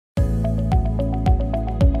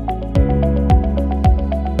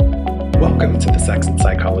to the Sex and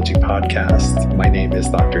Psychology podcast. My name is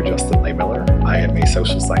Dr. Justin Lehmiller. I am a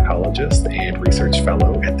social psychologist and research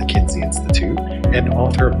fellow at the Kinsey Institute and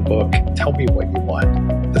author of the book, Tell Me What You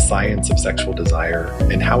Want, The Science of Sexual Desire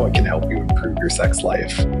and How It Can Help You Improve Your Sex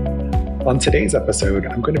Life. On today's episode,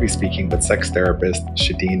 I'm going to be speaking with sex therapist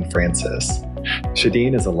Shadeen Francis.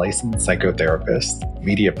 Shadeen is a licensed psychotherapist,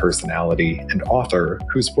 media personality, and author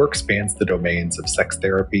whose work spans the domains of sex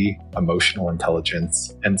therapy, emotional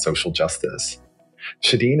intelligence, and social justice.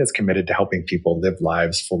 Shadeen is committed to helping people live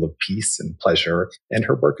lives full of peace and pleasure, and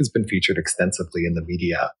her work has been featured extensively in the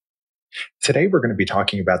media. Today, we're going to be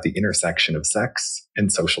talking about the intersection of sex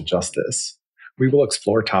and social justice. We will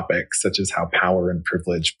explore topics such as how power and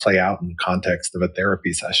privilege play out in the context of a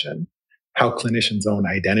therapy session, how clinicians' own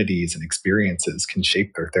identities and experiences can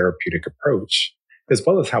shape their therapeutic approach, as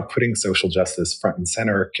well as how putting social justice front and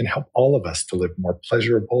center can help all of us to live more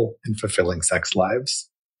pleasurable and fulfilling sex lives.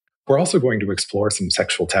 We're also going to explore some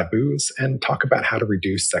sexual taboos and talk about how to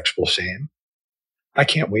reduce sexual shame. I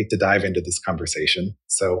can't wait to dive into this conversation,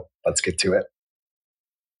 so let's get to it.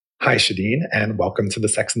 Hi, Shadeen, and welcome to the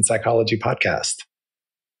Sex and Psychology podcast.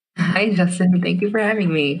 Hi, Justin. Thank you for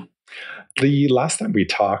having me. The last time we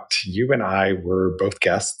talked, you and I were both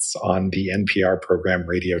guests on the NPR program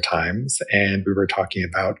Radio Times, and we were talking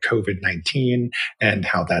about COVID-19 and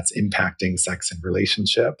how that's impacting sex and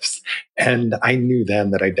relationships. And I knew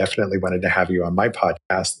then that I definitely wanted to have you on my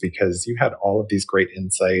podcast because you had all of these great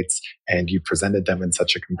insights and you presented them in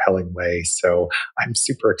such a compelling way. So I'm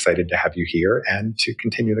super excited to have you here and to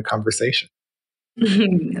continue the conversation.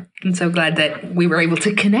 I'm so glad that we were able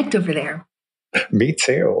to connect over there. Me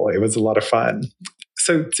too. It was a lot of fun.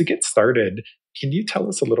 So to get started, can you tell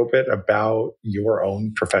us a little bit about your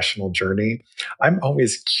own professional journey? I'm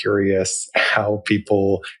always curious how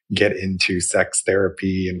people get into sex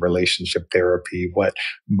therapy and relationship therapy, what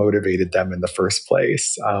motivated them in the first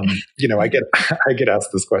place. I get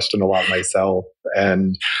asked this question a lot myself.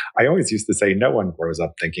 And I always used to say no one grows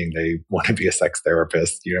up thinking they want to be a sex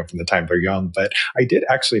therapist, from the time they're young. But I did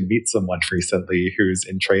actually meet someone recently who's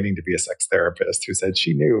in training to be a sex therapist who said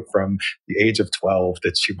she knew from the age of 12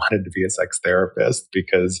 that she wanted to be a sex therapist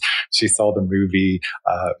because she saw the movie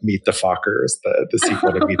Meet the Fockers, the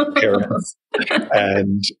sequel to Meet the Parents.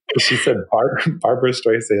 And she said Barbara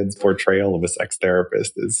Streisand's portrayal of a sex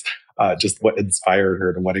therapist is just what inspired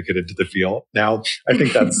her to want to get into the field. Now, I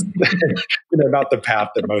think that's not the path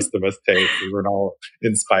that most of us take. We were all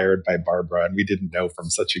inspired by Barbara, and we didn't know from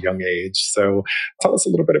such a young age. So tell us a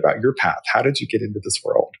little bit about your path. How did you get into this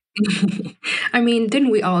world? I mean, didn't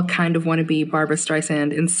we all kind of want to be Barbara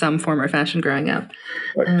Streisand in some form or fashion growing up?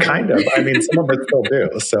 Kind of. I mean, some of us still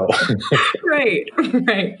do. So right.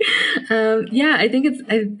 I think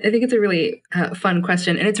it's a really fun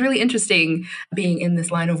question, and it's really interesting being in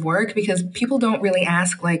this line of work because people don't really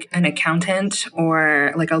ask like an accountant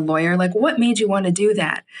or like a lawyer, like what made you want to do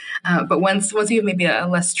that? But once you have maybe a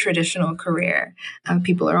less traditional career,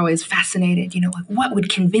 people are always fascinated. Like what would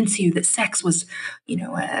convince you that sex was,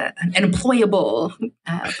 an employable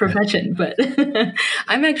profession? But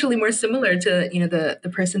I'm actually more similar to the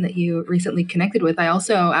person that you recently connected with. I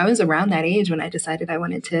was around that age when I decided I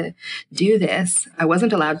wanted to do this. I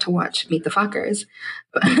wasn't allowed to watch Meet the Fockers.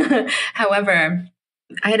 However,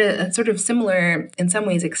 I had a sort of similar, in some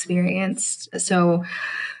ways, experience. So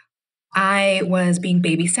I was being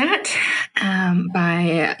babysat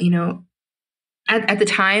by, at the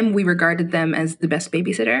time, we regarded them as the best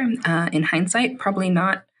babysitter. In hindsight, probably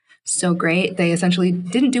not so great. They essentially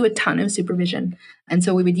didn't do a ton of supervision. And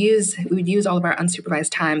so we would use all of our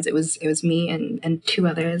unsupervised times. It was me and two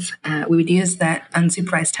others. We would use that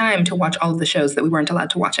unsupervised time to watch all of the shows that we weren't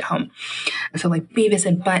allowed to watch at home. So like Beavis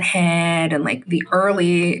and Butthead and like the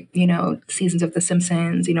early, seasons of The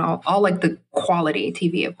Simpsons, all like the quality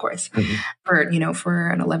TV, of course, for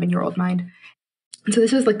an 11-year-old mind. So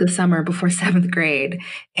this was like the summer before 7th grade.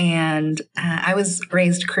 And I was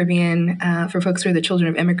raised Caribbean. For folks who are the children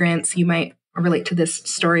of immigrants, you might relate to this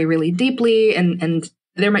story really deeply. And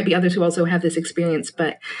there might be others who also have this experience.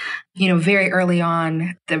 But, very early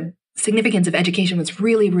on, the significance of education was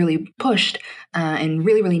really, really pushed and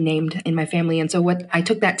really, really named in my family. And so what I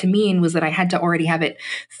took that to mean was that I had to already have it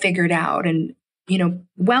figured out. And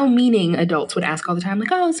well-meaning adults would ask all the time,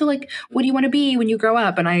 like, oh, so like, what do you want to be when you grow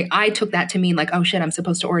up? And I took that to mean like, oh shit, I'm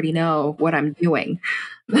supposed to already know what I'm doing.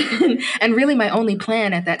 And really my only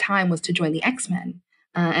plan at that time was to join the X-Men.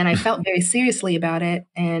 And I felt very seriously about it.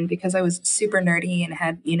 And because I was super nerdy and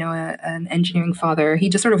had, an engineering father, he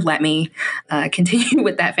just sort of let me continue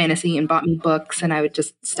with that fantasy and bought me books. And I would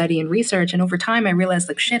just study and research. And over time, I realized,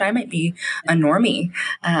 like, shit, I might be a normie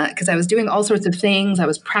because I was doing all sorts of things. I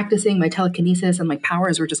was practicing my telekinesis and my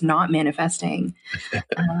powers were just not manifesting.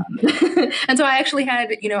 And so I actually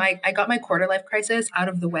had, I got my quarter life crisis out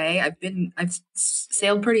of the way. I've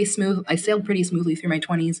sailed pretty smooth. I sailed pretty smoothly through my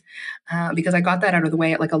 20s because I got that out of the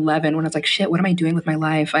way at like 11 when I was like, shit, what am I doing with my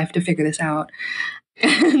life? I have to figure this out.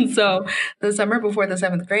 And so the summer before the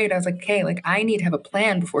seventh grade, I was like, okay, like I need to have a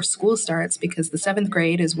plan before school starts because the seventh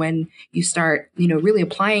grade is when you start, really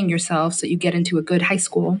applying yourself so you get into a good high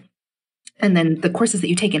school. And then the courses that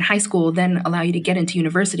you take in high school then allow you to get into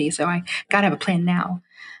university. So I got to have a plan now.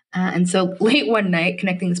 And so late one night,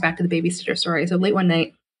 connecting this back to the babysitter story. So late one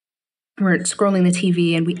night, we're scrolling the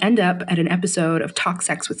TV and we end up at an episode of Talk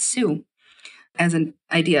Sex with Sue as an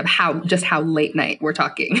idea of how late night we're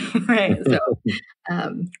talking, right? So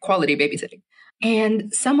quality babysitting.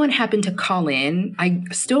 And someone happened to call in. I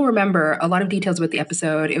still remember a lot of details about the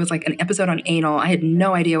episode. It was like an episode on anal. I had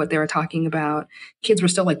no idea what they were talking about. Kids were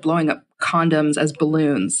still like blowing up condoms as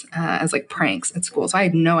balloons, as like pranks at school. So I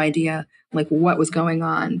had no idea like what was going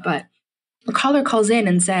on. But the caller calls in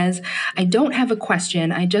and says, I don't have a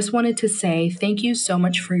question. I just wanted to say thank you so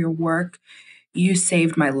much for your work. You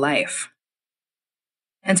saved my life.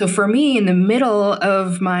 And so for me, in the middle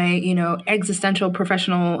of my, existential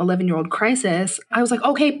professional 11-year-old crisis, I was like,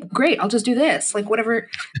 okay, great. I'll just do this. Like whatever,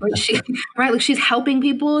 right? Like she's helping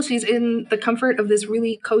people. She's in the comfort of this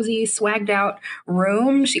really cozy, swagged out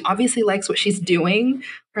room. She obviously likes what she's doing,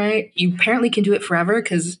 right? You apparently can do it forever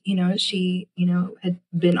because, she, had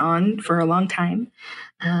been on for a long time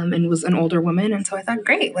and was an older woman. And so I thought,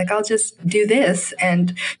 great, like I'll just do this.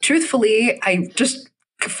 And truthfully, I just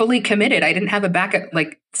fully committed. I didn't have a backup,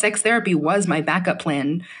 like sex therapy was my backup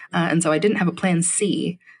plan. And so I didn't have a plan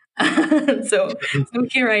C. so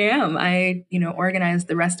here I am. I, organized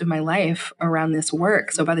the rest of my life around this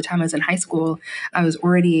work. So by the time I was in high school, I was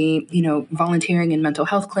already, volunteering in mental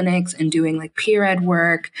health clinics and doing like peer ed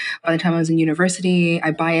work. By the time I was in university,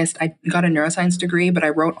 I got a neuroscience degree, but I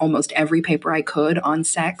wrote almost every paper I could on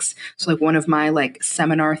sex. So like one of my like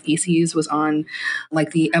seminar theses was on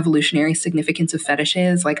like the evolutionary significance of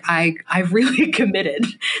fetishes. Like I really committed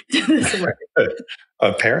to this work.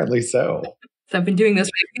 Apparently so. So I've been doing this.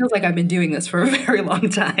 It feels like I've been doing this for a very long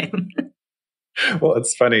time. Well,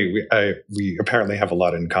 it's funny. We apparently have a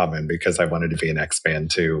lot in common because I wanted to be an X-Man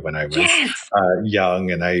too when I was young,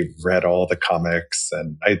 and I read all the comics,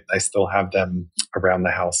 and I still have them around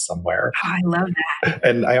the house somewhere. Oh, I love that.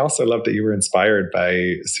 And I also love that you were inspired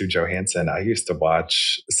by Sue Johansson. I used to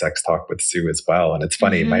watch Sex Talk with Sue as well, and it's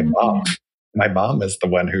funny. Mm-hmm. My mom is the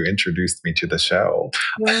one who introduced me to the show.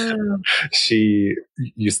 Wow. She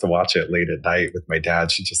used to watch it late at night with my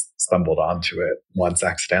dad. She just stumbled onto it once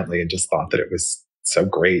accidentally and just thought that it was so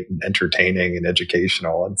great and entertaining and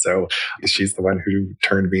educational. And so she's the one who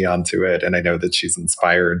turned me onto it. And I know that she's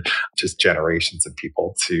inspired just generations of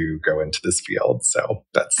people to go into this field. So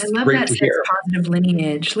that's great to hear. Positive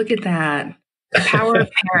lineage. Look at that. The power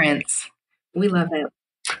of parents. We love it.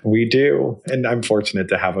 We do. And I'm fortunate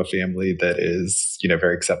to have a family that is,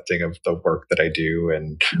 very accepting of the work that I do,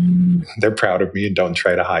 and they're proud of me and don't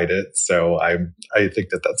try to hide it. So I think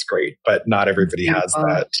that that's great, but not everybody has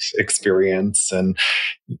that experience. And,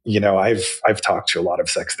 I've talked to a lot of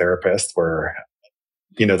sex therapists where,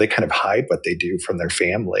 they kind of hide what they do from their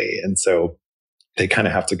family. And so they kind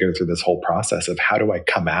of have to go through this whole process of how do I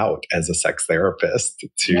come out as a sex therapist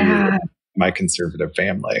to my conservative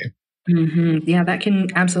family? Mm-hmm. Yeah, that can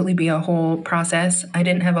absolutely be a whole process. I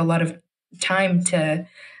didn't have a lot of time to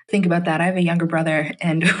think about that. I have a younger brother,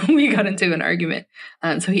 and we got into an argument.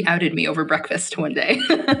 So he outed me over breakfast one day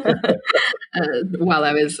while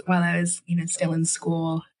I was still in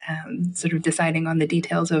school, sort of deciding on the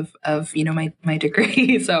details of my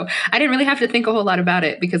degree. So I didn't really have to think a whole lot about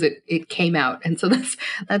it because it came out. And so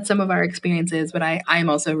that's some of our experiences. But I'm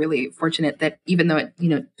also really fortunate that even though it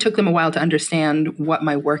took them a while to understand what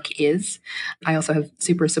my work is, I also have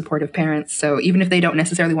super supportive parents. So even if they don't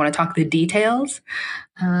necessarily want to talk the details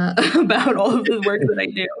about all of the work that I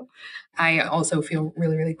do, I also feel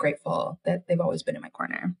really, really grateful that they've always been in my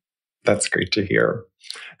corner. That's great to hear.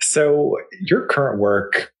 So your current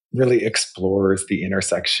work really explores the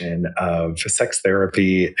intersection of sex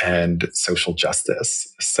therapy and social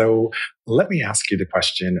justice. So let me ask you the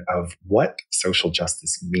question of what social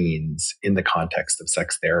justice means in the context of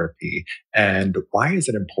sex therapy, and why is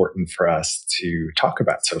it important for us to talk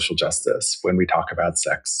about social justice when we talk about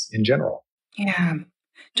sex in general? Yeah.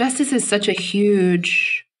 Justice is such a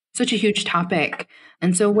huge topic.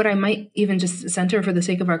 And so what I might even just center for the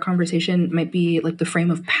sake of our conversation might be like the frame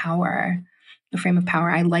of power. The frame of power.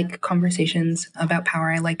 I like conversations about power.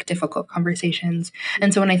 I like difficult conversations.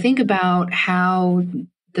 And so when I think about how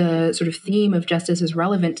the sort of theme of justice is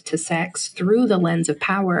relevant to sex through the lens of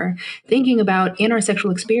power, thinking about in our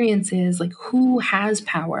sexual experiences, like who has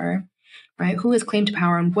power, right? Who has claimed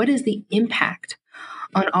power and what is the impact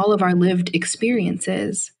on all of our lived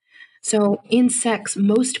experiences. So in sex,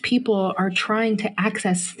 most people are trying to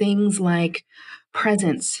access things like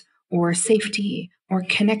presence or safety or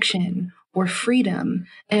connection or freedom.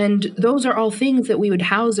 And those are all things that we would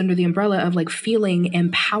house under the umbrella of like feeling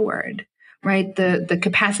empowered, right? The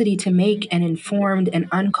capacity to make an informed and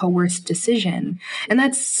uncoerced decision. And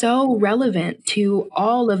that's so relevant to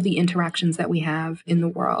all of the interactions that we have in the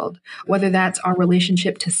world, whether that's our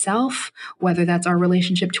relationship to self, whether that's our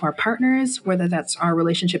relationship to our partners, whether that's our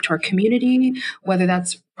relationship to our community, whether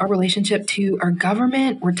that's our relationship to our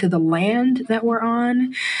government or to the land that we're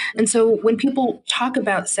on. And so when people talk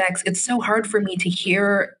about sex, it's so hard for me to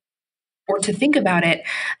hear or to think about it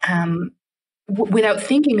without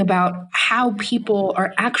thinking about how people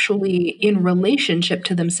are actually in relationship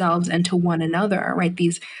to themselves and to one another, right?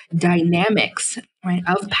 These dynamics, right,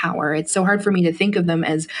 of power. It's so hard for me to think of them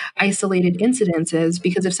as isolated incidences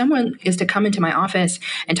because if someone is to come into my office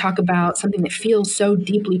and talk about something that feels so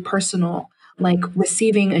deeply personal, like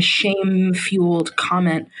receiving a shame-fueled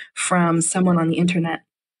comment from someone on the internet,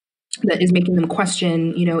 that is making them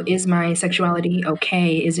question, is my sexuality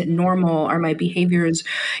okay? Is it normal? Are my behaviors,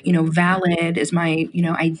 valid? Is my,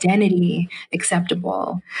 identity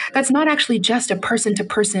acceptable? That's not actually just a person to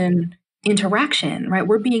person interaction, right?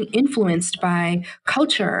 We're being influenced by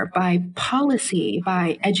culture, by policy,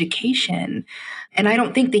 by education. And I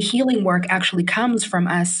don't think the healing work actually comes from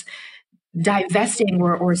us divesting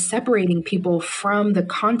or separating people from the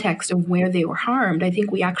context of where they were harmed. I think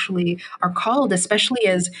we actually are called, especially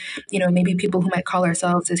as, maybe people who might call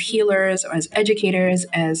ourselves as healers or as educators,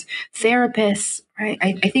 as therapists, right?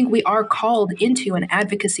 I think we are called into an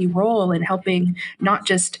advocacy role in helping not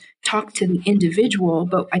just talk to the individual,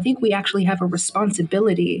 but I think we actually have a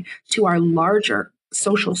responsibility to our larger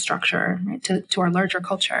social structure, right? To our larger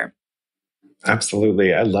culture.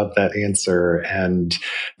 Absolutely. I love that answer and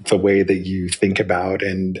the way that you think about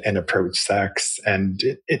and approach sex. And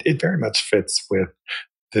it very much fits with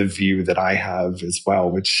the view that I have as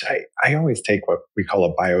well, which I always take what we call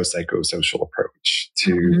a biopsychosocial approach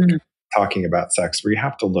to Mm-hmm. talking about sex, where you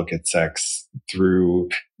have to look at sex through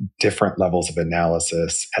different levels of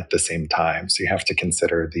analysis at the same time. So you have to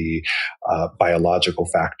consider the biological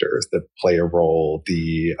factors that play a role,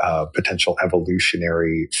 the potential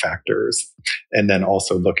evolutionary factors, and then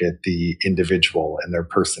also look at the individual and their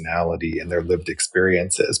personality and their lived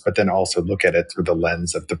experiences, but then also look at it through the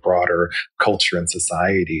lens of the broader culture and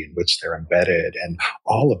society in which they're embedded. And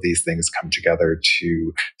all of these things come together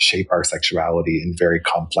to shape our sexuality in very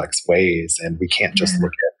complex ways. And we can't just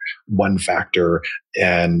look at one factor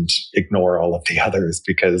and ignore all of the others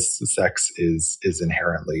because sex is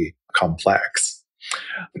inherently complex.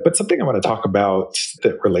 But something I want to talk about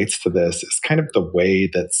that relates to this is kind of the way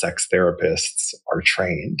that sex therapists are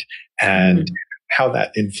trained and how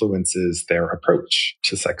that influences their approach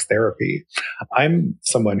to sex therapy. I'm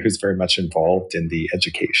someone who's very much involved in the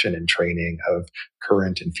education and training of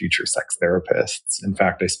current and future sex therapists. In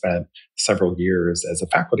fact, I spent several years as a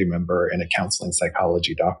faculty member in a counseling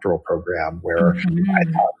psychology doctoral program where I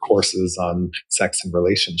taught courses on sex and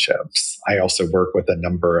relationships. I also work with a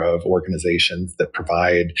number of organizations that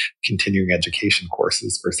provide continuing education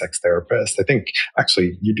courses for sex therapists. I think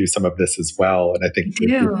actually you do some of this as well. And I think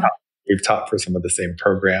we've taught for some of the same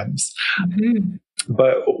programs.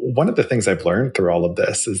 But one of the things I've learned through all of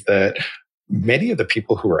this is that many of the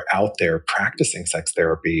people who are out there practicing sex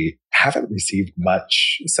therapy haven't received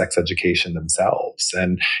much sex education themselves.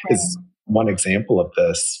 And is one example of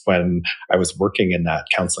this, when I was working in that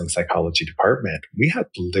counseling psychology department, we had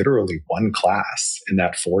literally one class in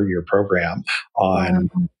that 4-year program on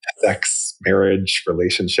sex, marriage,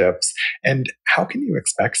 relationships. And how can you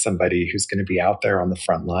expect somebody who's going to be out there on the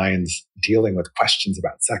front lines dealing with questions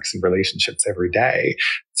about sex and relationships every day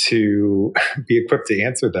to be equipped to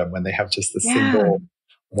answer them when they have just a single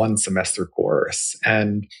 1 semester course?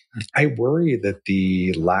 And I worry that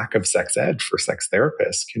the lack of sex ed for sex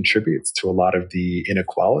therapists contributes to a lot of the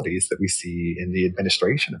inequalities that we see in the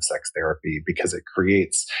administration of sex therapy, because it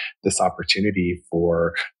creates this opportunity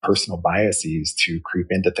for personal biases to creep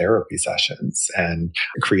into therapy sessions, and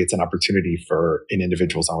it creates an opportunity for an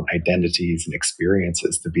individual's own identities and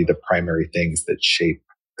experiences to be the primary things that shape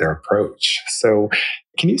their approach. So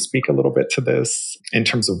can you speak a little bit to this in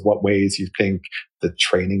terms of what ways you think the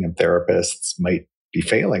training of therapists might be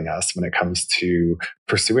failing us when it comes to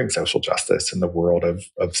pursuing social justice in the world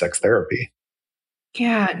of sex therapy?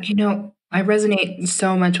 Yeah, I resonate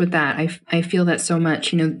so much with that. I feel that so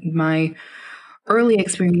much. My early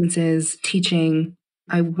experiences teaching,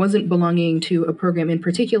 I wasn't belonging to a program in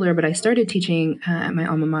particular, but I started teaching at my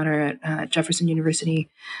alma mater at Jefferson University.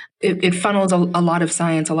 It funnels a lot of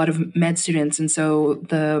science, a lot of med students. And so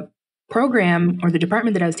the program or the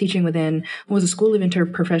department that I was teaching within was a school of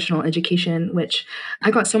interprofessional education, which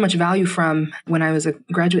I got so much value from when I was a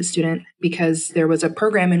graduate student, because there was a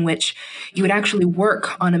program in which you would actually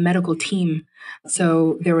work on a medical team.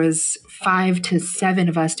 So there was 5 to 7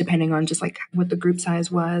 of us, depending on just like what the group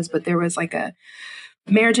size was. But there was like a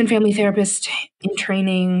marriage and family therapist in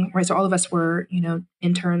training, right? So all of us were,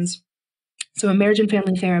 interns. So a marriage and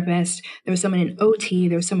family therapist, there was someone in OT,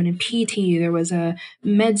 there was someone in PT, there was a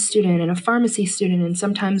med student and a pharmacy student, and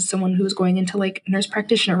sometimes someone who was going into like nurse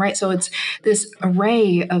practitioner, right? So it's this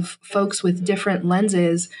array of folks with different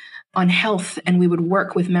lenses on health, and we would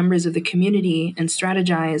work with members of the community and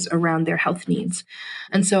strategize around their health needs.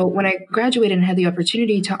 And so when I graduated and had the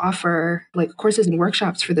opportunity to offer like courses and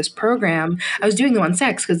workshops for this program, I was doing them on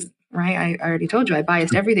sex because, right, I already told you I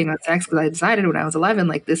biased everything on sex because I decided when I was 11,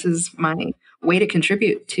 like this is my way to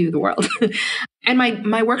contribute to the world. And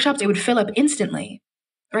my workshops, they would fill up instantly,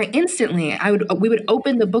 right? Instantly. We would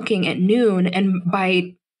open the booking at noon, and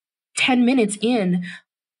by 10 minutes in,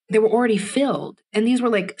 they were already filled. And these were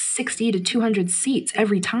like 60 to 200 seats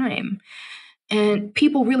every time. And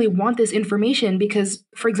people really want this information because,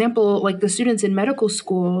 for example, like the students in medical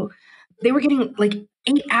school, they were getting like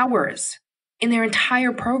 8 hours in their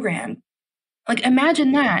entire program. Like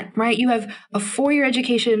imagine that, right? You have a 4-year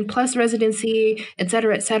education plus residency, et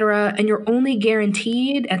cetera, and you're only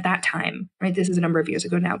guaranteed at that time, right? This is a number of years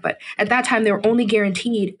ago now, but at that time they were only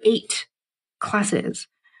guaranteed 8 classes.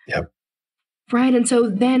 Yep. Right. And so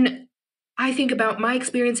then I think about my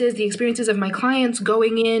experiences, the experiences of my clients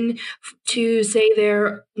going in to say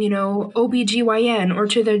their, OBGYN or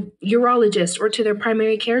to the urologist or to their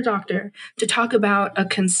primary care doctor to talk about a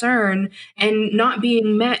concern and not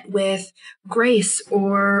being met with grace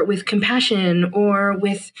or with compassion or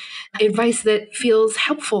with advice that feels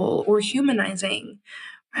helpful or humanizing.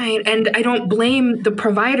 Right. And I don't blame the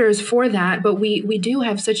providers for that, but we do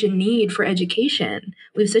have such a need for education.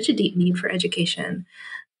 We have such a deep need for education.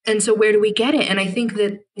 And so where do we get it? And I think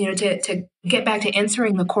that, to get back to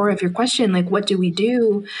answering the core of your question, like what do we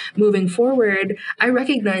do moving forward? I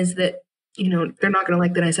recognize that, they're not going to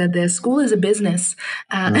like that I said this. School is a business.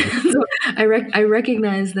 So I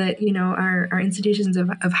recognize that, our institutions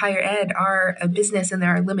of higher ed are a business, and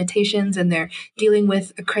there are limitations, and they're dealing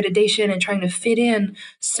with accreditation and trying to fit in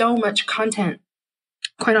so much content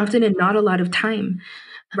quite often in not a lot of time.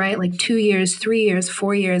 Right? Like 2 years, 3 years,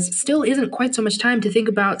 4 years still isn't quite so much time to think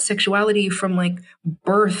about sexuality from like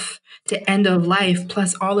birth to end of life,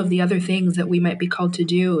 plus all of the other things that we might be called to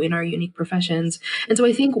do in our unique professions. And so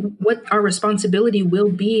I think what our responsibility will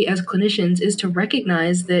be as clinicians is to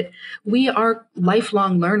recognize that we are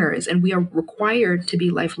lifelong learners, and we are required to be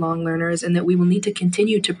lifelong learners, and that we will need to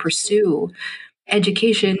continue to pursue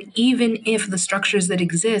education, even if the structures that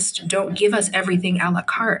exist don't give us everything a la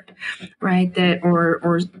carte, right? That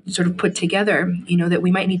or sort of put together, that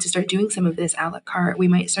we might need to start doing some of this a la carte. We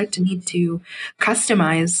might start to need to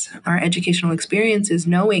customize our educational experiences,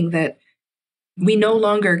 knowing that we no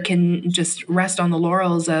longer can just rest on the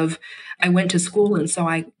laurels of I went to school and so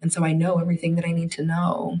I know everything that I need to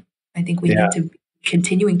know. I think we need to be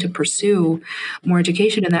continuing to pursue more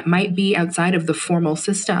education, and that might be outside of the formal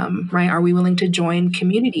system, right? Are we willing to join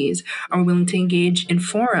communities? Are we willing to engage in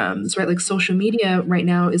forums, right? Like social media right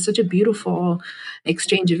now is such a beautiful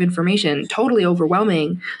exchange of information, totally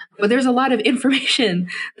overwhelming, but there's a lot of information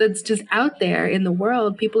that's just out there in the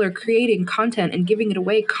world. People are creating content and giving it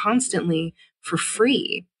away constantly for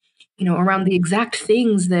free, around the exact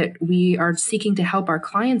things that we are seeking to help our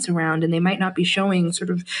clients around. And they might not be showing sort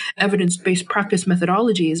of evidence-based practice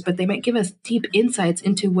methodologies, but they might give us deep insights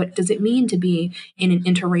into what does it mean to be in an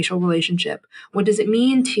interracial relationship? What does it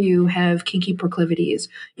mean to have kinky proclivities?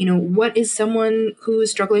 What is someone who is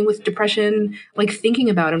struggling with depression like thinking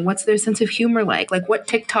about, and what's their sense of humor like? Like what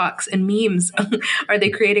TikToks and memes are they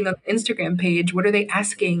creating on the Instagram page? What are they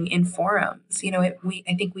asking in forums?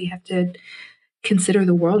 I think we have to consider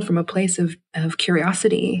the world from a place of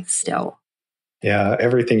curiosity still. Yeah,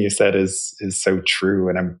 everything you said is so true.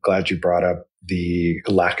 And I'm glad you brought up the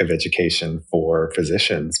lack of education for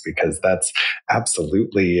physicians, because that's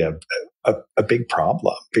absolutely a big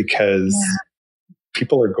problem, because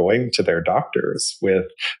people are going to their doctors with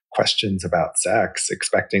questions about sex,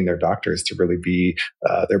 expecting their doctors to really be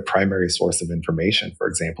their primary source of information. For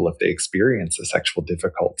example, if they experience a sexual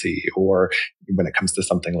difficulty, or when it comes to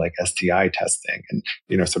something like STI testing,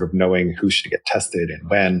 and sort of knowing who should get tested and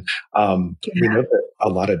when. We know that a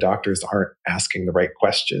lot of doctors aren't asking the right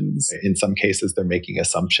questions. In some cases, they're making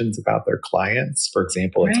assumptions about their clients. For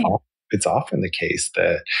example, Right. it's often the case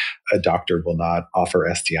that a doctor will not offer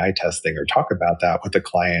STI testing or talk about that with a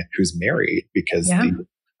client who's married, because Yeah. the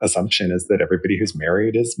assumption is that everybody who's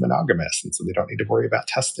married is monogamous, and so they don't need to worry about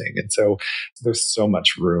testing. And so there's so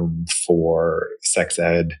much room for sex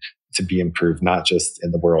ed to be improved, not just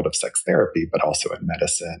in the world of sex therapy, but also in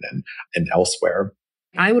medicine and elsewhere.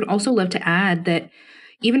 I would also love to add that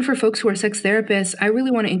even for folks who are sex therapists, I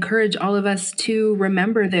really want to encourage all of us to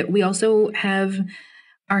remember that we also have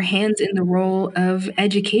our hands in the role of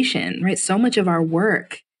education, right? So much of our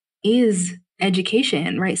work is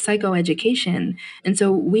education, right? Psychoeducation. And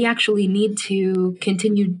so we actually need to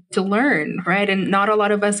continue to learn, right? And not a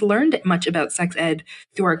lot of us learned much about sex ed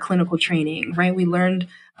through our clinical training, right? We learned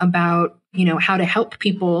about, how to help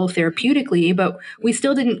people therapeutically, but we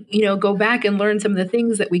still didn't, go back and learn some of the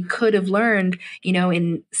things that we could have learned,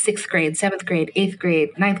 in 6th grade, 7th grade, 8th grade,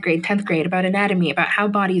 9th grade, 10th grade, about anatomy, about how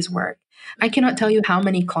bodies work. I cannot tell you how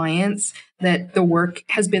many clients that the work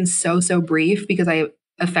has been so brief, because I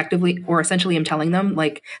effectively or essentially am telling them,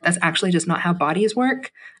 like, that's actually just not how bodies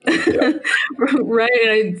work. Yeah. Right.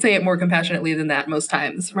 And I say it more compassionately than that most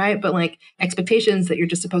times. Right. But like expectations that you're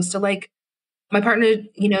just supposed to, like, my partner,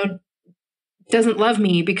 doesn't love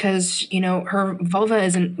me because, her vulva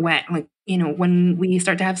isn't wet, like, when we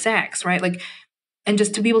start to have sex, right? Like, and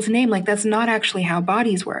just to be able to name, like, that's not actually how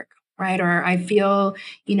bodies work, right? Or I feel,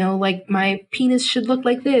 like my penis should look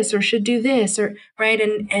like this or should do this, or right.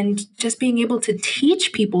 And just being able to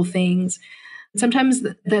teach people things. Sometimes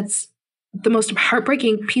that's the most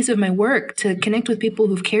heartbreaking piece of my work, to connect with people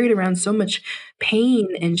who've carried around so much pain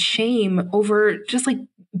and shame over just like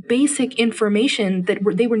basic information that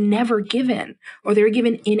they were never given, or they were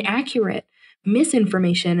given inaccurate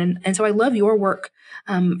misinformation. And so I love your work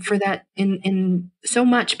for that in so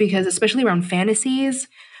much, because especially around fantasies,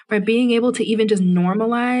 right? Being able to even just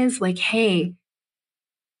normalize, like, hey,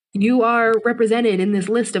 you are represented in this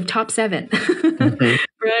list of top 7, Mhm.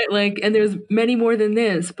 right? Like, and there's many more than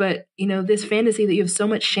this, but this fantasy that you have so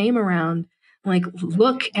much shame around, like,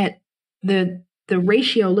 look at the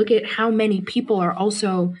ratio, look at how many people are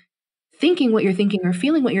also thinking what you're thinking or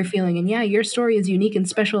feeling what you're feeling. And yeah, your story is unique and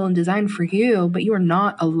special and designed for you, but you are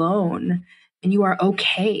not alone, and you are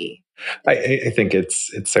okay. I think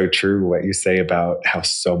it's so true what you say about how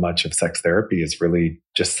so much of sex therapy is really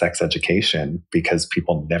just sex education, because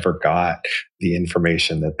people never got the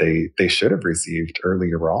information that they should have received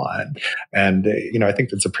earlier on. And I think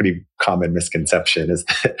that's a pretty common misconception, is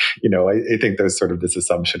that I think there's sort of this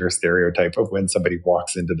assumption or stereotype of when somebody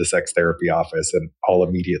walks into the sex therapy office, and all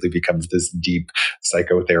immediately becomes this deep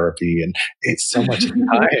psychotherapy, and it's so much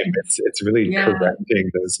time. It's really Yeah. correcting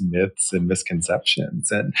those myths and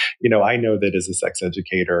misconceptions. And I know that as a sex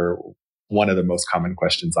educator, one of the most common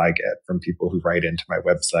questions I get from people who write into my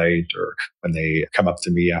website, or when they come up to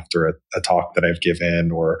me after a talk that I've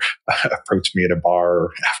given, or approach me at a bar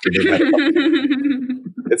after their medical,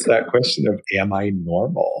 it's that question of, am I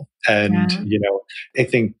normal? And, Yeah. I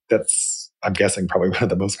think I'm guessing, probably one of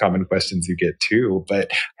the most common questions you get too.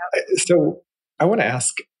 But so I want to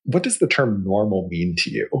ask, what does the term normal mean to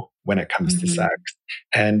you when it comes to Mhm. sex?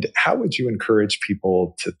 And how would you encourage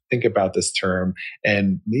people to think about this term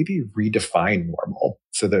and maybe redefine normal,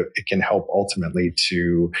 so that it can help ultimately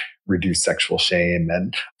to reduce sexual shame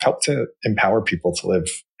and help to empower people to live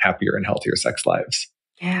happier and healthier sex lives?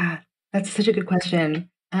 Yeah, that's such a good question.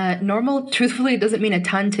 Normal, truthfully, doesn't mean a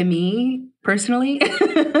ton to me personally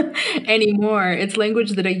anymore. It's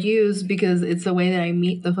language that I use because it's the way that I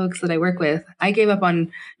meet the folks that I work with. I gave up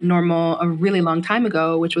on normal a really long time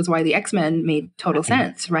ago, which was why the X-Men made total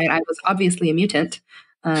sense, right? I was obviously a mutant.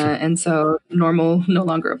 And so normal no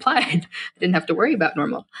longer applied. I didn't have to worry about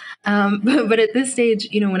normal. But at this stage,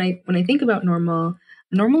 when I think about normal,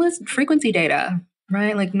 normal is frequency data,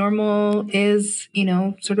 right? Like normal is,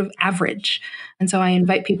 sort of average. And so I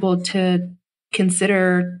invite people to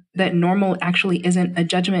consider that normal actually isn't a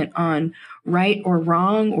judgment on right or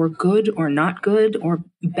wrong, or good or not good, or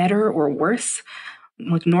better or worse.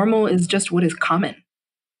 Like normal is just what is common,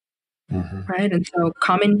 Mhm. right? And so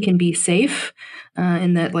common can be safe,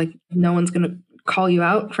 in that, like, no one's going to call you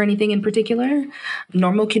out for anything in particular.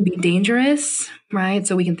 Normal can be dangerous, right?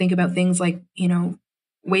 So we can think about things like,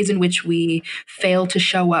 ways in which we fail to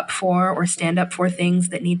show up for or stand up for things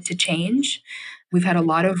that need to change. we've had a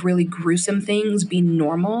lot of really gruesome things be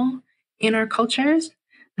normal in our cultures.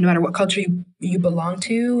 No matter what culture you belong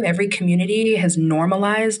to, every community has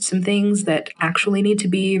normalized some things that actually need to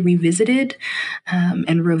be revisited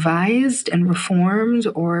and revised and reformed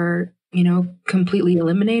or, completely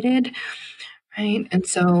eliminated. Right. And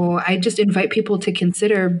so I just invite people to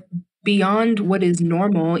consider beyond what is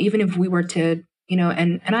normal, even if we were to,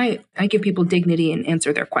 and I give people dignity and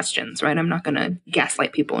answer their questions, right? I'm not going to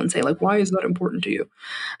gaslight people and say, like, why is that important to you?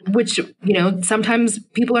 Which, sometimes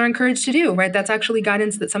people are encouraged to do, right? That's actually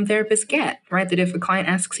guidance that some therapists get, right? That if a client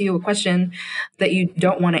asks you a question that you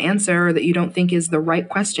don't want to answer or that you don't think is the right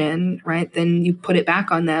question, right, then you put it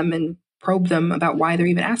back on them and probe them about why they're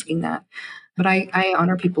even asking that. But I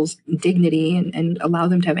honor people's dignity and allow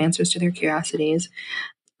them to have answers to their curiosities.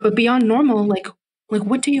 But beyond normal, like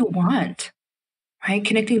what do you want? Right?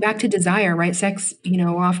 Connecting back to desire, right? Sex,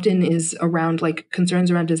 often is around like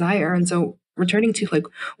concerns around desire. And so returning to like,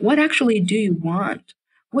 what actually do you want?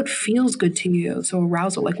 What feels good to you? So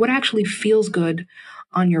arousal, like what actually feels good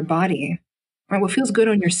on your body, right? What feels good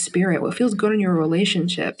on your spirit? What feels good on your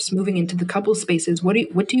relationships? Moving into the couple spaces, what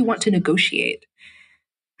do you want to negotiate?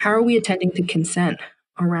 How are we attending to consent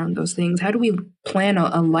around those things? How do we plan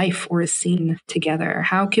a life or a scene together?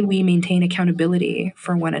 How can we maintain accountability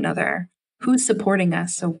for one another? Who's supporting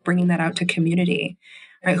us? So bringing that out to community,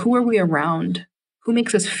 right? Who are we around? Who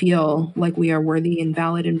makes us feel like we are worthy and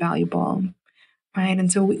valid and valuable, right?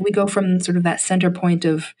 And so we go from sort of that center point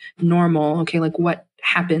of normal, okay, like what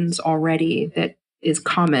happens already that is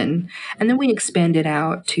common, and then we expand it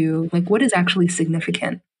out to like what is actually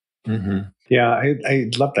significant. Mm-hmm. Yeah, I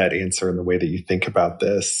love that answer and the way that you think about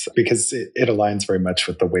this because it aligns very much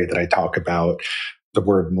with the way that I talk about the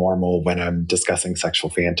word normal when I'm discussing sexual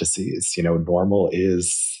fantasies. Normal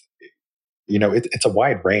is, it's a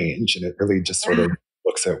wide range and it really just sort Yeah, of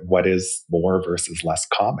looks at what is more versus less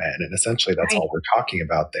common. And essentially that's right, all we're talking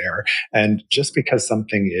about there. And just because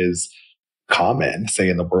something is common, say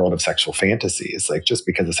in the world of sexual fantasies, like just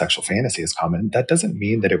because a sexual fantasy is common, that doesn't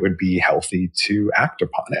mean that it would be healthy to act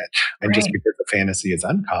upon it. And just right. because the fantasy is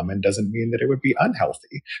uncommon doesn't mean that it would be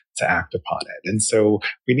unhealthy to act upon it. And so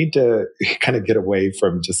we need to kind of get away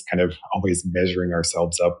from just kind of always measuring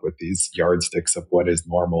ourselves up with these yardsticks of what is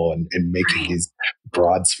normal and making Right. these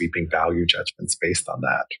broad sweeping value judgments based on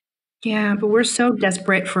that. Yeah, but we're so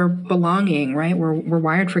desperate for belonging, right? We're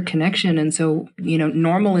wired for connection, and so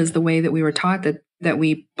normal is the way that we were taught that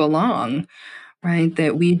we belong, right?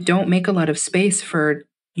 That we don't make a lot of space for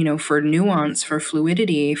for nuance, for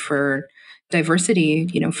fluidity, for diversity,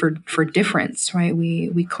 for difference, right?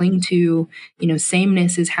 We cling to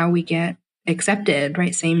sameness is how we get accepted,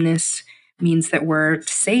 right? Sameness means that we're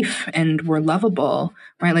safe and we're lovable,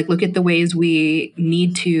 right? Like look at the ways we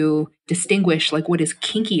need to distinguish like what is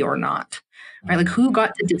kinky or not, right? Like who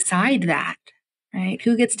got to decide that, right?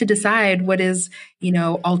 Who gets to decide what is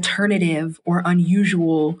alternative or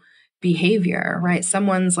unusual behavior, right?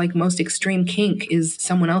 Someone's like most extreme kink is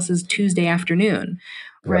someone else's Tuesday afternoon,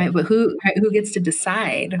 Yep. right? But who gets to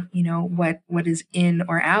decide, what is in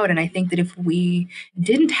or out? And I think that if we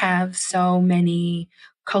didn't have so many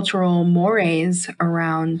cultural mores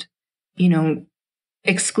around, you know,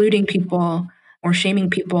 excluding people or shaming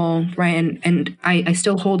people, right? And I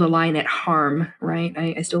still hold a line at harm, right?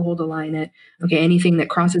 I still hold a line at okay, anything that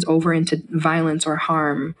crosses over into violence or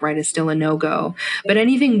harm, right, is still a no-go. But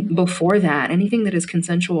anything before that, anything that is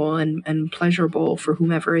consensual and pleasurable for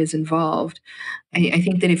whomever is involved, I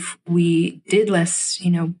think that if we did less,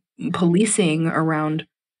 policing around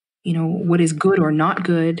what is good or not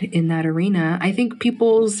good in that arena, I think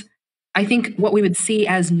what we would see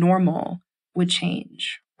as normal would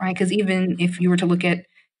change, right? Because even if you were to look at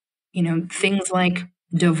things like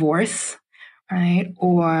divorce, right,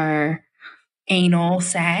 or anal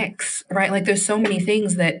sex, right, like there's so many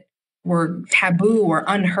things that were taboo or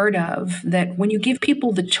unheard of that when you give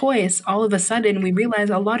people the choice, all of a sudden we realize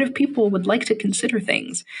a lot of people would like to consider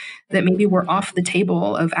things that maybe were off the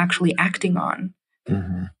table of actually acting on.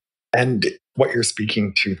 Mm-hmm. And what you're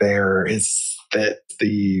speaking to there is that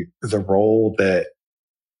the role that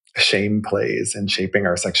shame plays in shaping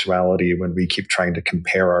our sexuality when we keep trying to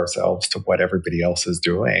compare ourselves to what everybody else is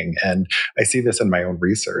doing. And I see this in my own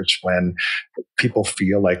research when people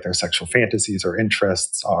feel like their sexual fantasies or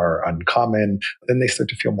interests are uncommon, then they start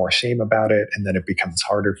to feel more shame about it. And then it becomes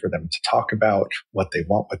harder for them to talk about what they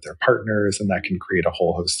want with their partners. And that can create a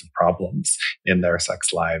whole host of problems in their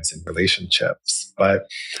sex lives and relationships. But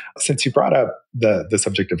since you brought up the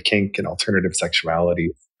subject of kink and alternative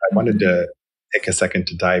sexuality, I wanted Mhm. to take a second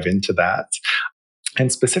to dive into that.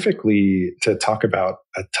 And specifically to talk about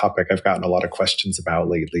a topic I've gotten a lot of questions about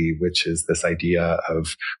lately, which is this idea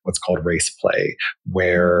of what's called race play,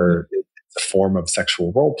 where it's a form of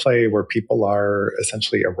sexual role play where people are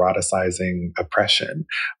essentially eroticizing oppression,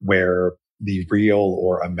 where the real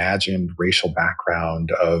or imagined racial background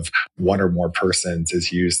of one or more persons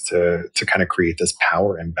is used to kind of create this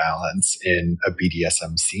power imbalance in a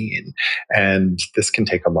BDSM scene. And this can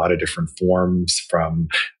take a lot of different forms, from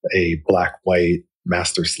a black-white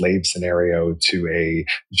master slave scenario to a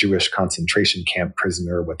Jewish concentration camp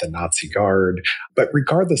prisoner with a Nazi guard. But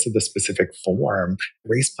regardless of the specific form,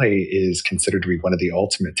 race play is considered to be one of the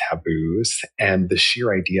ultimate taboos. And the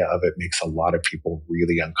sheer idea of it makes a lot of people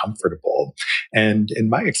really uncomfortable. And in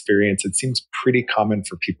my experience, it seems pretty common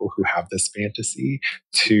for people who have this fantasy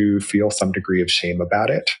to feel some degree of shame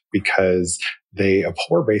about it, because they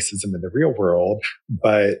abhor racism in the real world,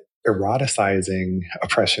 but eroticizing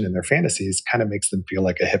oppression in their fantasies kind of makes them feel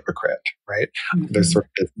like a hypocrite, right? Mm-hmm. There's sort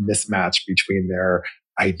of this mismatch between their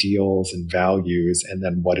ideals and values and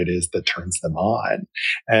then what it is that turns them on.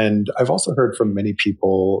 And I've also heard from many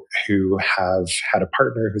people who have had a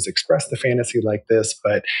partner who's expressed the fantasy like this,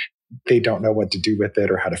 but they don't know what to do with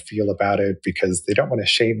it or how to feel about it, because they don't want to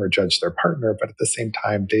shame or judge their partner, but at the same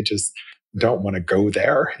time, they just don't want to go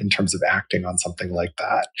there in terms of acting on something like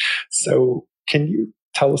that. So can you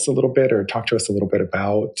tell us a little bit, or talk to us a little bit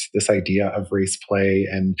about this idea of race play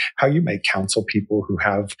and how you might counsel people who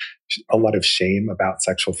have a lot of shame about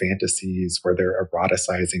sexual fantasies where they're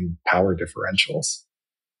eroticizing power differentials?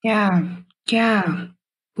 Yeah.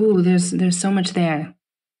 Ooh, there's so much there.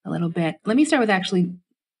 A little bit. Let me start with actually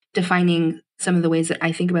defining some of the ways that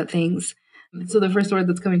I think about things. So the first word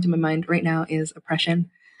that's coming to my mind right now is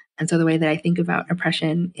oppression. And so the way that I think about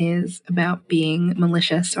oppression is about being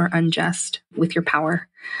malicious or unjust with your power.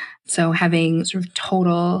 So having sort of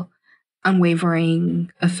total,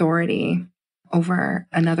 unwavering authority over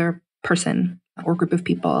another person or group of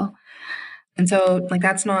people. And so, like,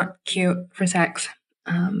 that's not cute for sex.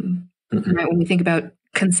 Right? When we think about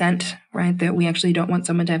consent, right, that we actually don't want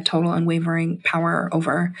someone to have total, unwavering power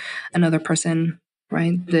over another person.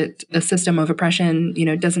 Right, that a system of oppression,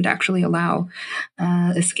 doesn't actually allow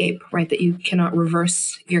escape. Right, that you cannot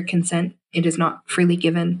reverse your consent; it is not freely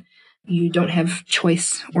given. You don't have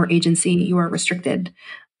choice or agency. You are restricted.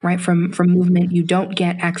 Right, from movement, you don't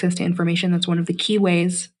get access to information. That's one of the key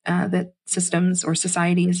ways that systems or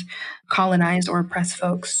societies colonize or oppress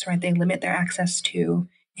folks. Right, they limit their access to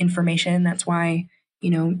information. That's why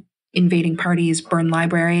invading parties burn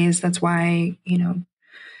libraries. That's why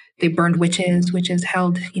they burned witches. Witches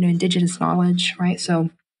held, indigenous knowledge, right?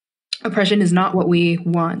 So oppression is not what we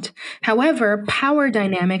want. However, power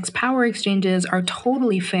dynamics, power exchanges are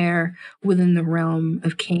totally fair within the realm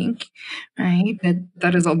of kink, right?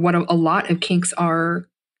 That is what a lot of kinks are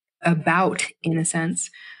about, in a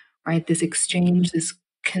sense, right? This exchange, this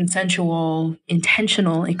consensual,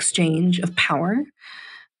 intentional exchange of power.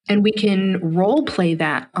 And we can role play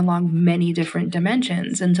that along many different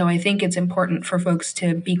dimensions. And so I think it's important for folks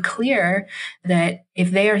to be clear that if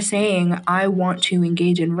they are saying, I want to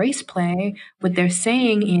engage in race play, what they're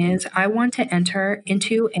saying is, I want to enter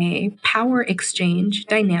into a power exchange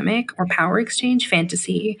dynamic or power exchange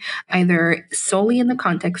fantasy, either solely in the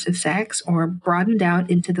context of sex or broadened out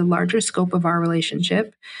into the larger scope of our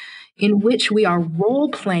relationship, in which we are role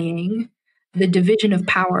playing the division of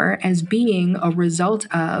power as being a result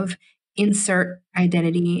of insert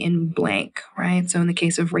identity in blank, right? So in the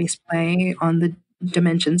case of race play, on the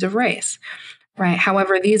dimensions of race, right?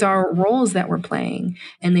 However, these are roles that we're playing,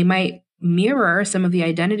 and they might mirror some of the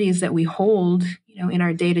identities that we hold, in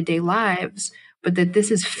our day-to-day lives, but that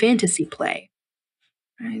this is fantasy play.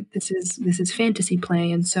 Right? This is fantasy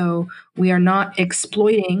play. And so we are not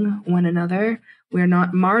exploiting one another. We're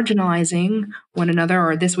not marginalizing one another,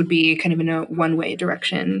 or this would be kind of in a one-way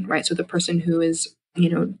direction, right? So the person who is,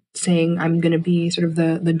 saying, I'm going to be sort of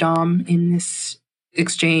the dom in this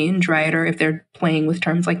exchange, right? Or if they're playing with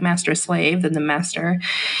terms like master slave, then the master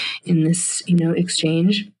in this,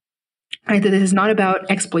 exchange. Right, that this is not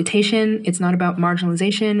about exploitation. It's not about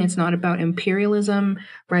marginalization. It's not about imperialism,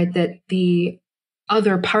 right? That the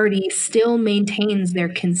other party still maintains their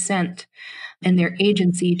consent and their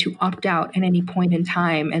agency to opt out at any point in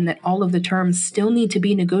time, and that all of the terms still need to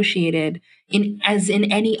be negotiated as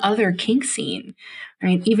in any other kink scene,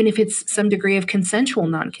 right? Even if it's some degree of consensual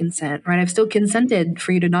non-consent, right? I've still consented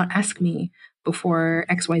for you to not ask me before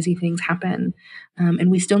XYZ things happen.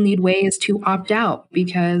 And we still need ways to opt out,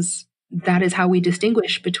 because that is how we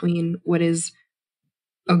distinguish between what is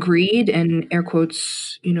agreed and air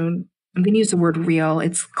quotes, I'm going to use the word real.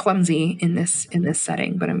 It's clumsy in this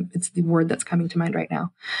setting, but it's the word that's coming to mind right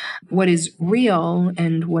now. What is real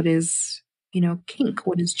and what is, kink,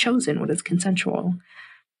 what is chosen, what is consensual.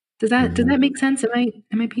 Does that make sense?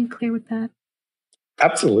 Am I being clear with that?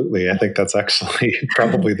 Absolutely. I think that's actually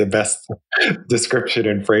probably the best description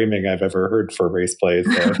and framing I've ever heard for race play.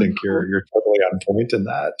 So I think you're totally on point in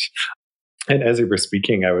that. And as you were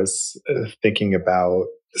speaking, I was thinking about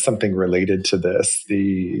something related to this.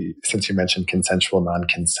 Since you mentioned consensual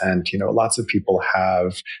non-consent, lots of people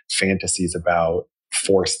have fantasies about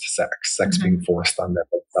forced sex being forced on them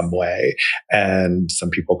in some way. And some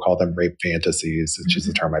people call them rape fantasies, which is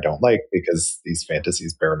a term I don't like because these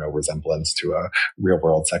fantasies bear no resemblance to a real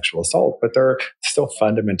world sexual assault, but they're still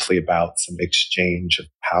fundamentally about some exchange of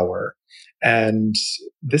power. And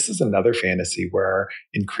this is another fantasy where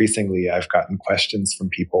increasingly I've gotten questions from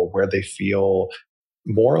people where they feel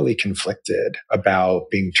morally conflicted about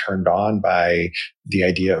being turned on by the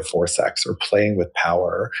idea of forced sex or playing with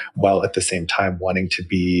power, while at the same time wanting to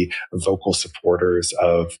be vocal supporters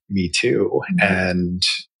of Me Too and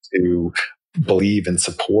to believe and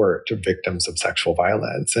support victims of sexual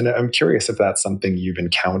violence. And I'm curious if that's something you've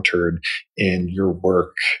encountered in your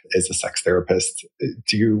work as a sex therapist.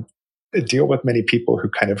 Do you deal with many people who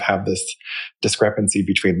kind of have this discrepancy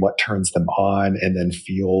between what turns them on and then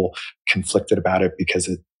feel conflicted about it because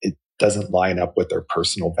it doesn't line up with their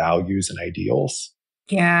personal values and ideals?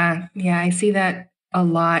 Yeah, I see that a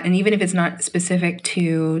lot. And even if it's not specific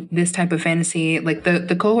to this type of fantasy, like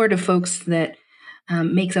the cohort of folks that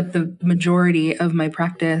makes up the majority of my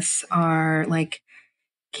practice are like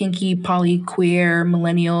kinky, polyqueer,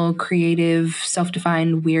 millennial, creative,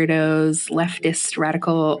 self-defined weirdos, leftist,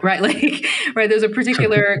 radical, right? Like, right. There's a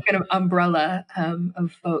particular kind of umbrella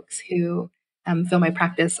of folks who fill my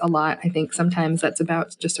practice a lot. I think sometimes that's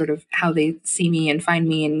about just sort of how they see me and find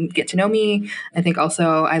me and get to know me. I think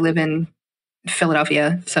also I live in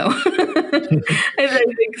Philadelphia, so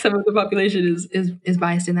I think some of the population is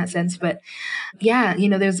biased in that sense. But yeah,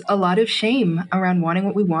 there's a lot of shame around wanting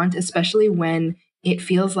what we want, especially when it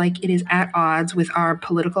feels like it is at odds with our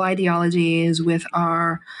political ideologies, with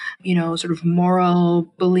our, sort of moral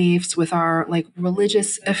beliefs, with our like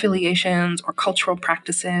religious affiliations or cultural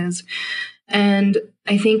practices. And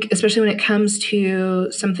I think, especially when it comes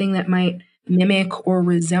to something that might mimic or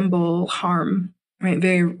resemble harm, right?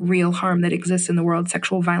 Very real harm that exists in the world.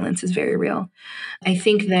 Sexual violence is very real. I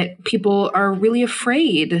think that people are really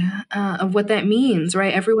afraid of what that means,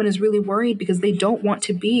 right? Everyone is really worried because they don't want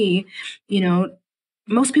to be,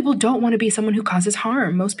 most people don't want to be someone who causes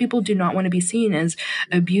harm. Most people do not want to be seen as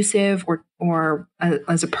abusive or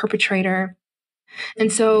as a perpetrator.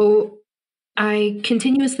 And so I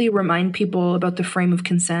continuously remind people about the frame of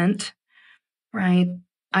consent, right?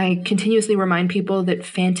 I continuously remind people that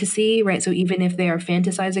fantasy, right? So even if they are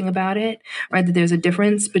fantasizing about it, right, that there's a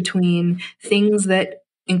difference between things that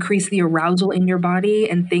increase the arousal in your body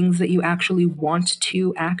and things that you actually want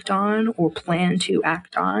to act on or plan to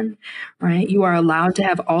act on, right? You are allowed to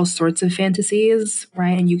have all sorts of fantasies,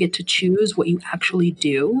 right? And you get to choose what you actually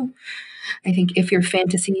do. I think if your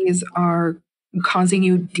fantasies are causing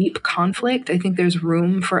you deep conflict, I think there's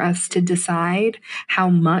room for us to decide how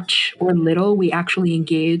much or little we actually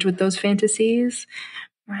engage with those fantasies,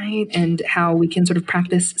 right? And how we can sort of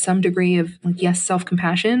practice some degree of, like, yes,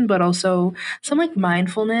 self-compassion, but also some like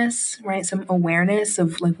mindfulness, right? Some awareness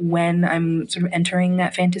of like when I'm sort of entering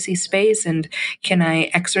that fantasy space, and can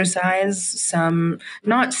I exercise some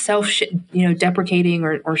not deprecating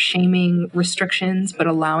or shaming restrictions, but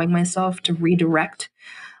allowing myself to redirect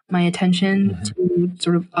my attention to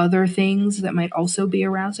sort of other things that might also be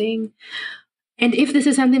arousing. And if this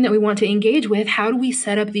is something that we want to engage with, how do we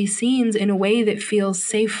set up these scenes in a way that feels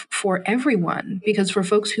safe for everyone? Because for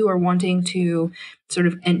folks who are wanting to sort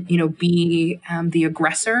of, be the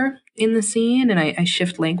aggressor in the scene, and I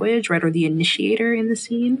shift language, right, or the initiator in the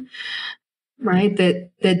scene, right, that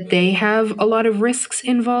they have a lot of risks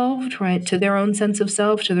involved, right, to their own sense of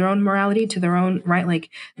self, to their own morality, to their own, right, like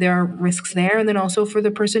there are risks there. And then also for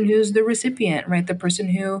the person who's the recipient, right, the person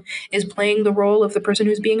who is playing the role of the person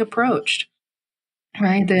who's being approached.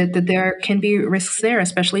 Right, that there can be risks there,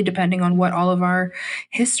 especially depending on what all of our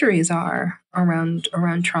histories are around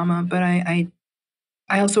trauma. But I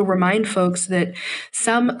also remind folks that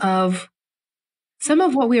some of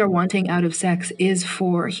what we are wanting out of sex is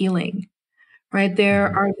for healing. Right, there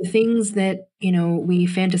are the things that we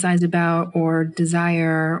fantasize about or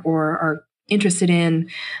desire or are interested in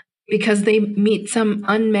because they meet some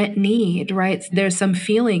unmet need, right? There's some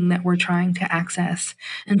feeling that we're trying to access.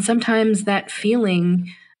 And sometimes that feeling,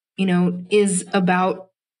 is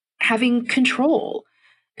about having control.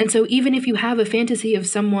 And so even if you have a fantasy of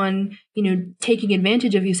someone, taking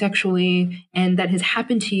advantage of you sexually and that has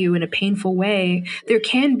happened to you in a painful way, there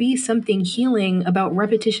can be something healing about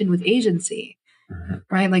repetition with agency,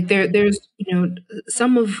 right? Like there's,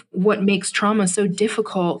 some of what makes trauma so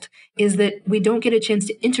difficult is that we don't get a chance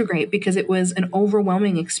to integrate because it was an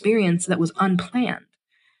overwhelming experience that was unplanned,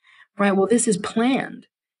 right? Well, this is planned.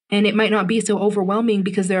 And it might not be so overwhelming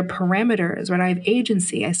because there are parameters, right? I have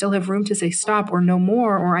agency. I still have room to say stop or no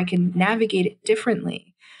more, or I can navigate it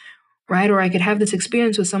differently, right? Or I could have this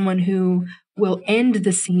experience with someone who will end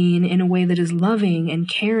the scene in a way that is loving and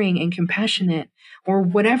caring and compassionate, or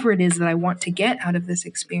whatever it is that I want to get out of this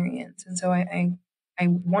experience. And so I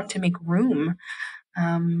want to make room,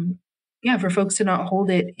 for folks to not hold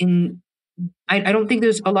it in. I don't think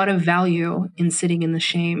there's a lot of value in sitting in the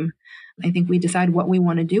shame. I think we decide what we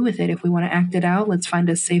want to do with it. If we want to act it out, let's find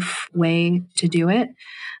a safe way to do it.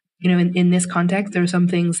 In this context, there are some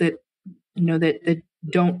things that, that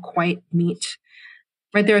don't quite meet,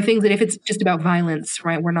 right? There are things that if it's just about violence,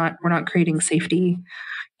 right, we're not creating safety,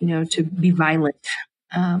 to be violent.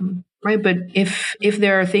 Right. But if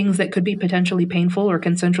there are things that could be potentially painful or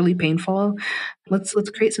consensually painful, let's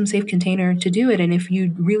create some safe container to do it. And if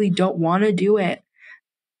you really don't want to do it,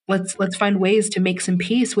 let's find ways to make some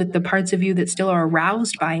peace with the parts of you that still are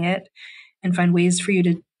aroused by it, and find ways for you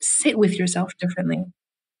to sit with yourself differently.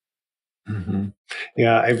 Mm-hmm.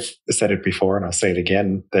 Yeah, I've said it before and I'll say it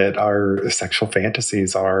again, that our sexual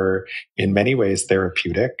fantasies are in many ways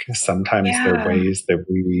therapeutic. Sometimes they're ways that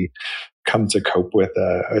we come to cope with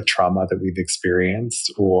a trauma that we've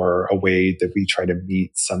experienced, or a way that we try to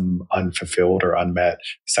meet some unfulfilled or unmet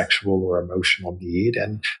sexual or emotional need.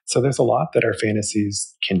 And so there's a lot that our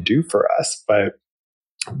fantasies can do for us, but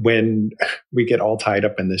when we get all tied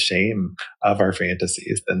up in the shame of our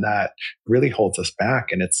fantasies, then that really holds us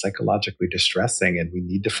back, and it's psychologically distressing. And we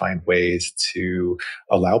need to find ways to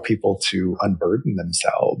allow people to unburden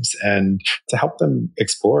themselves and to help them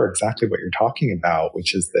explore exactly what you're talking about,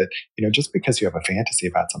 which is that, just because you have a fantasy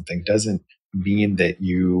about something doesn't mean that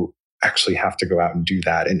you actually have to go out and do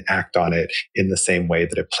that and act on it in the same way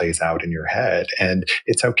that it plays out in your head. And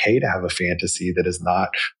it's okay to have a fantasy that is not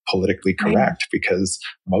politically correct, because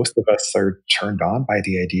most of us are turned on by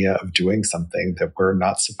the idea of doing something that we're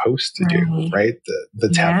not supposed to do, right? The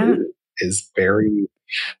taboo is very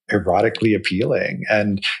erotically appealing.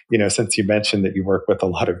 And, since you mentioned that you work with a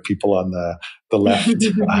lot of people on the left of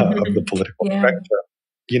the political spectrum,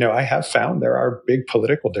 I have found there are big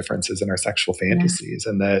political differences in our sexual fantasies,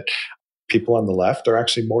 and that people on the left are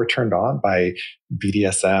actually more turned on by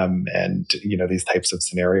BDSM and, these types of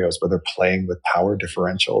scenarios where they're playing with power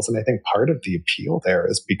differentials. And I think part of the appeal there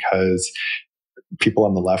is because people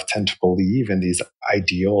on the left tend to believe in these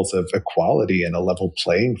ideals of equality and a level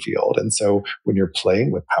playing field. And so when you're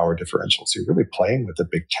playing with power differentials, you're really playing with a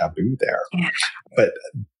big taboo there. But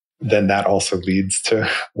then that also leads to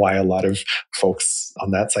why a lot of folks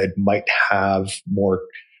on that side might have more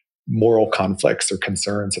moral conflicts or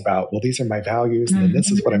concerns about, well, these are my values, and then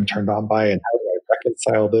this is what I'm turned on by, and how do I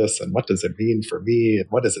reconcile this, and what does it mean for me, and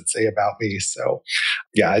what does it say about me? So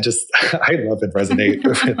yeah, I love and resonate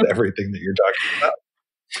with everything that you're talking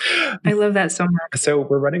about. I love that so much. So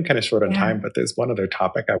we're running kind of short on time, but there's one other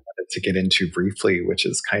topic I wanted to get into briefly, which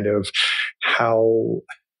is kind of how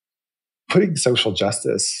putting social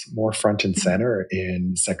justice more front and center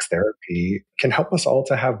in sex therapy can help us all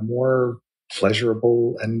to have more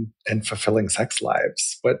pleasurable and fulfilling sex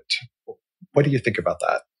lives. What do you think about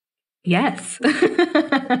that? Yes.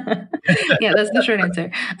 Yeah, that's the short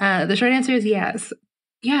answer. The short answer is yes.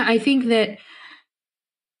 Yeah, I think that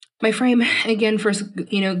my frame, again, first,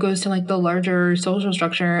 goes to like the larger social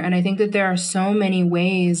structure. And I think that there are so many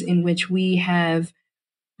ways in which we have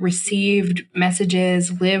received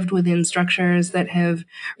messages, lived within structures that have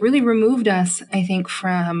really removed us, I think,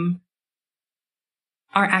 from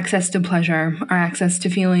our access to pleasure, our access to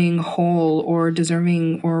feeling whole or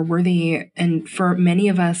deserving or worthy. And for many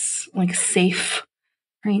of us, like safe,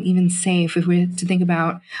 right? Even safe. If we to think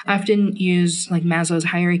about, I often use like Maslow's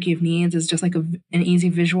hierarchy of needs as just like an easy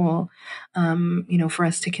visual, for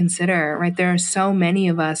us to consider, right? There are so many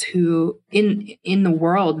of us who in the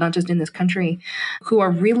world, not just in this country, who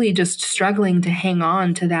are really just struggling to hang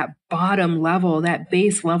on to that bottom level, that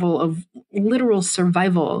base level of literal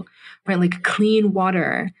survival, right? Like clean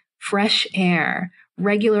water, fresh air,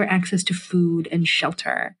 regular access to food and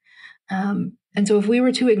shelter. And so if we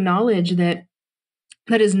were to acknowledge that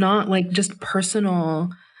is not like just personal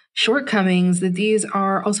shortcomings, that these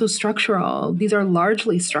are also structural, these are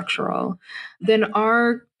largely structural, then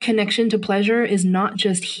our connection to pleasure is not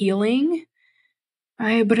just healing,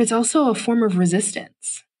 right? But it's also a form of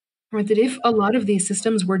resistance. Right, that if a lot of these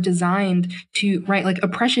systems were designed to, right, like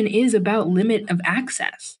oppression is about limit of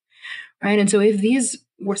access, right? And so if these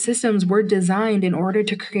systems were designed in order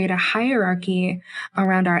to create a hierarchy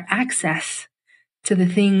around our access to the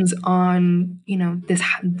things on, this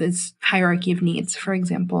hierarchy of needs, for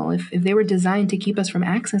example, if they were designed to keep us from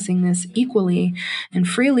accessing this equally and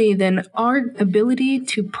freely, then our ability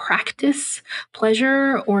to practice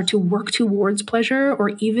pleasure or to work towards pleasure or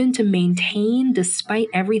even to maintain, despite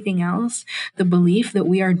everything else, the belief that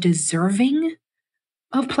we are deserving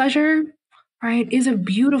of pleasure, right, is a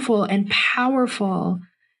beautiful and powerful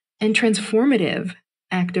and transformative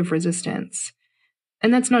act of resistance.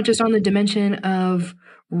 And that's not just on the dimension of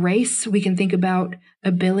race. We can think about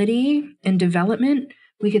ability and development.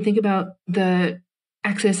 We can think about the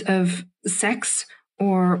axis of sex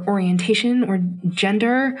or orientation or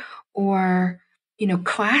gender or,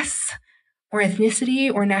 class or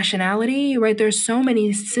ethnicity or nationality, right? There's so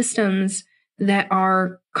many systems that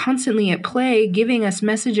are constantly at play, giving us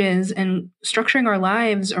messages and structuring our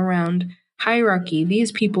lives around hierarchy.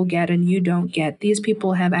 These people get and you don't get. These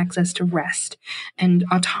people have access to rest and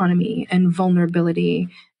autonomy and vulnerability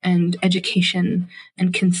and education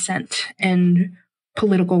and consent and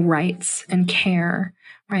political rights and care,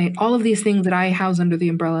 right? All of these things that I house under the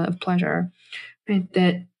umbrella of pleasure, right?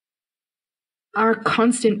 That our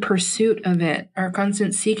constant pursuit of it, our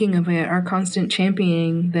constant seeking of it, our constant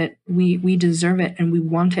championing that we deserve it and we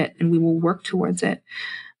want it and we will work towards it.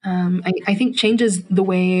 I think changes the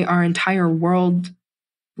way our entire world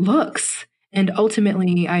looks. And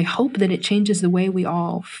ultimately, I hope that it changes the way we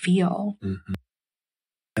all feel. Mm-hmm.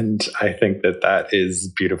 And I think that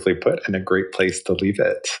is beautifully put and a great place to leave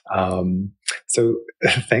it. So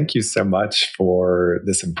thank you so much for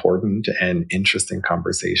this important and interesting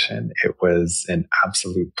conversation. It was an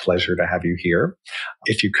absolute pleasure to have you here.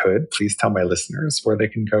 If you could, please tell my listeners where they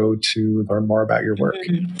can go to learn more about your work.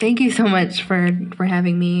 Thank you so much for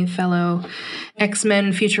having me, fellow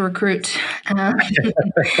X-Men future recruit.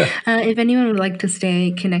 If anyone would like to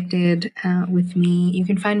stay connected with me, you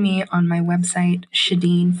can find me on my website,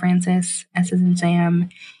 Shadeen Francis, S as in Sam,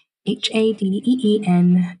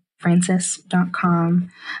 HADEEN,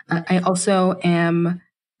 Francis.com. I also am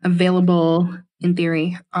available in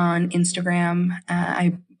theory on Instagram.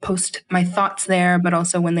 I post my thoughts there, but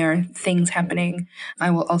also when there are things happening,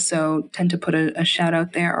 I will also tend to put a shout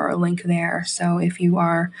out there or a link there. So if you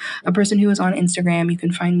are a person who is on Instagram, you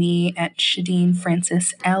can find me at Shadeen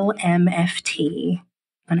Francis LMFT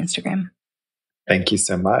on Instagram. Thank you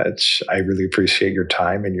so much. I really appreciate your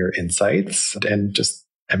time and your insights, and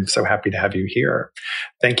I'm so happy to have you here.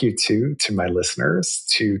 Thank you too to my listeners.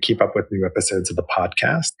 To keep up with new episodes of the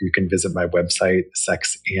podcast, you can visit my website,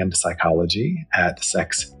 Sex and Psychology, at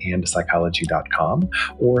sexandpsychology.com,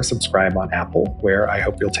 or subscribe on Apple, where I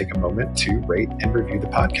hope you'll take a moment to rate and review the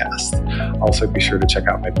podcast. Also, be sure to check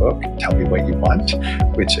out my book, Tell Me What You Want,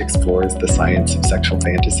 which explores the science of sexual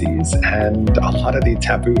fantasies and a lot of the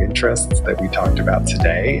taboo interests that we talked about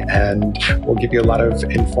today, and will give you a lot of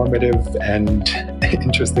informative and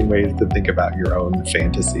interesting ways to think about your own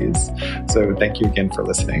fantasies. So thank you again for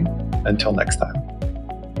listening. Until next time.